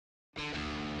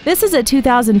This is a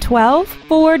 2012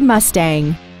 Ford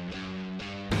Mustang.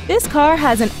 This car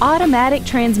has an automatic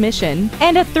transmission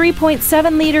and a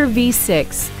 3.7-liter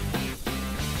V6.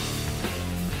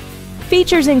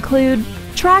 Features include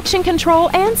traction control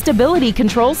and stability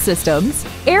control systems,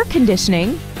 air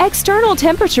conditioning, external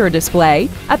temperature display,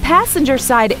 a passenger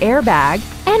side airbag,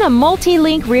 and a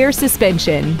multi-link rear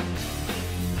suspension.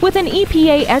 With an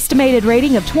EPA estimated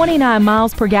rating of 29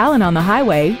 miles per gallon on the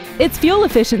highway, its fuel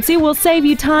efficiency will save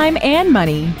you time and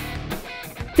money.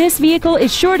 This vehicle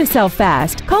is sure to sell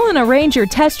fast. Call and arrange your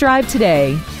test drive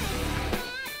today.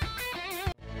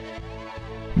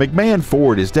 McMahon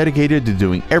Ford is dedicated to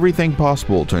doing everything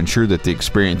possible to ensure that the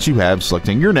experience you have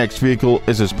selecting your next vehicle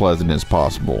is as pleasant as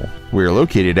possible. We are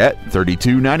located at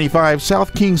 3295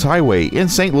 South Kingshighway in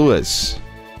St. Louis.